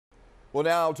Well,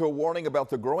 now to a warning about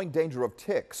the growing danger of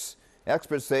ticks.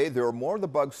 Experts say there are more of the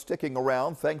bugs sticking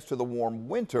around thanks to the warm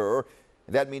winter.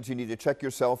 That means you need to check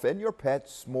yourself and your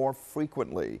pets more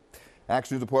frequently.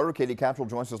 Action News reporter Katie Cattrall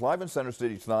joins us live in Center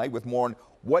City tonight with more on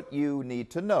what you need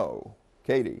to know.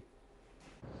 Katie.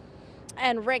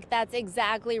 And Rick, that's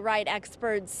exactly right.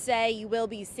 Experts say you will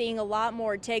be seeing a lot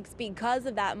more ticks because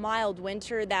of that mild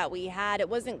winter that we had. It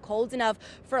wasn't cold enough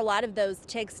for a lot of those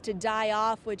ticks to die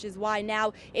off, which is why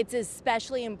now it's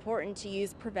especially important to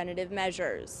use preventative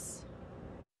measures.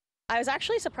 I was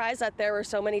actually surprised that there were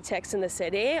so many ticks in the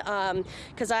city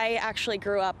because I actually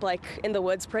grew up in the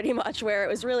woods pretty much where it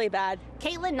was really bad.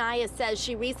 Caitlin Naya says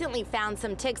she recently found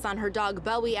some ticks on her dog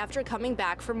Bowie after coming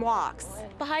back from walks.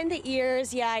 Behind the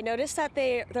ears, yeah, I noticed that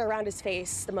they're around his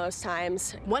face the most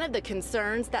times. One of the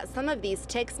concerns that some of these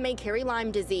ticks may carry Lyme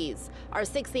disease. Our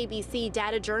 6 ABC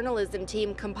data journalism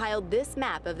team compiled this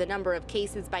map of the number of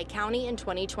cases by county in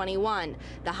 2021.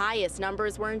 The highest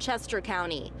numbers were in Chester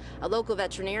County. A local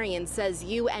veterinarian says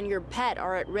you and your pet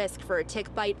are at risk for a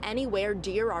tick bite anywhere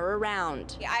deer are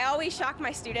around. I always shock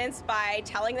my students by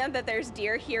telling them that there's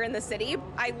deer here in the city.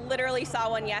 I literally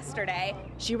saw one yesterday.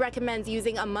 She recommends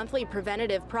using a monthly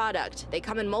preventative product. They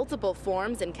come in multiple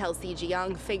forms, and Kelsey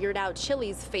Young figured out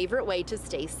Chili's favorite way to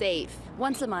stay safe.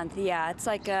 Once a month, yeah. It's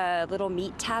like a little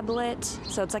meat tablet,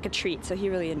 so it's like a treat, so he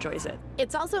really enjoys it.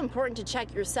 It's also important to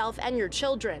check yourself and your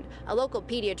children. A local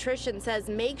pediatrician says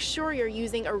make sure you're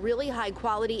using a really high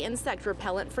quality insect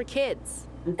repellent for kids.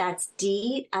 That's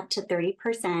DEET up to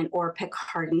 30% or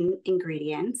picotin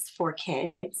ingredients for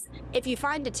kids. If you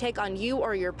find a tick on you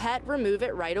or your pet, remove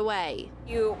it right away.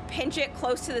 You pinch it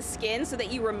close to the skin so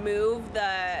that you remove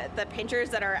the pinchers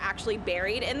that are actually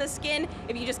buried in the skin.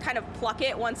 If you just kind of pluck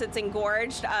it once it's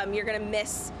engorged, you're going to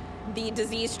miss the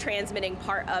disease transmitting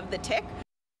part of the tick.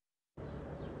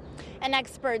 And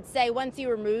experts say once you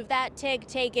remove that tick,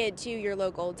 take it to your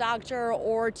local doctor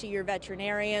or to your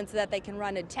veterinarian so that they can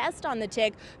run a test on the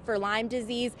tick for Lyme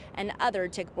disease and other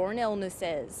tick-borne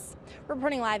illnesses.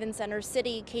 Reporting live in Center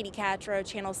City, Katie Cattrall,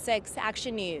 Channel 6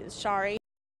 Action News. Shari.